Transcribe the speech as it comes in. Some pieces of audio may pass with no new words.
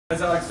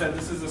As Alex said,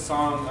 this is a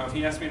song,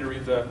 he asked me to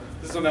read this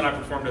is something I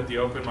performed at the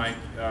open mic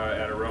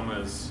at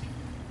Aromas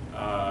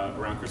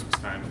around Christmas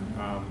time.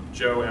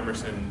 Joe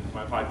Emerson,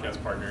 my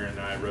podcast partner, and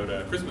I wrote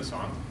a Christmas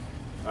song.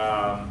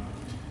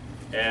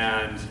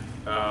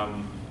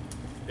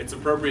 It's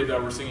appropriate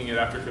that we're singing it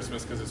after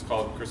Christmas because it's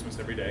called Christmas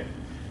Every Day.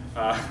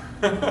 But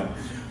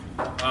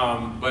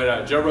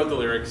Joe wrote the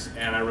lyrics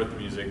and I wrote the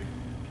music,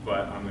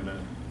 but I'm going to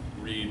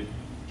read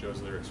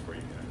Joe's lyrics for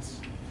you guys.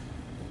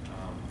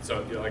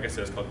 So, like I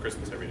said, it's called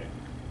Christmas Every Day.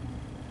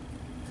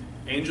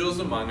 Angels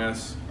among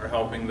us are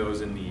helping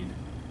those in need.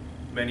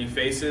 Many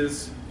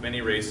faces, many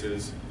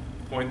races,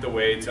 point the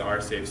way to our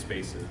safe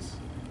spaces.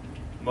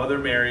 Mother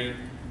Mary,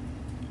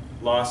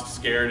 lost,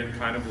 scared, and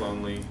kind of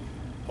lonely,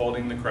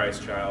 holding the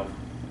Christ child,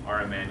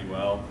 our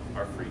Emmanuel,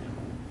 our freedom.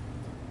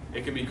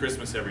 It can be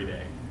Christmas every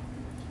day.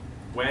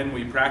 When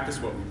we practice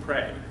what we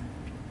pray,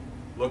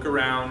 look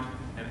around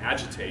and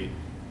agitate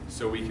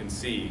so we can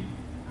see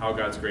how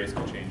God's grace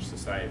can change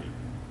society.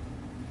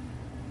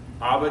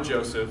 Abba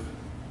Joseph,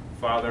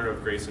 Father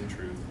of grace and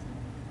truth,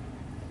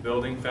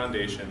 building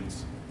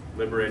foundations,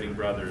 liberating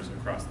brothers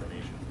across the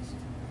nations.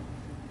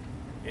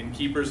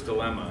 Innkeeper's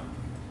dilemma,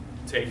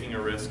 taking a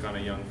risk on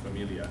a young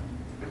familia,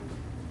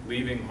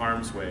 leaving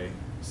harm's way,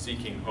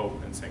 seeking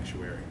hope and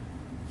sanctuary.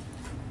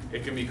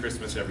 It can be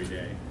Christmas every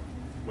day,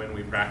 when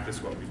we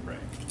practice what we pray.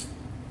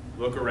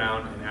 Look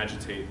around and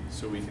agitate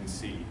so we can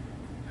see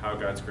how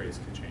God's grace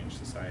can change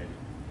society.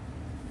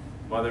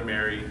 Mother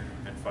Mary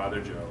and Father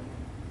Joe,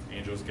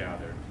 angels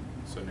gather,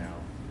 so now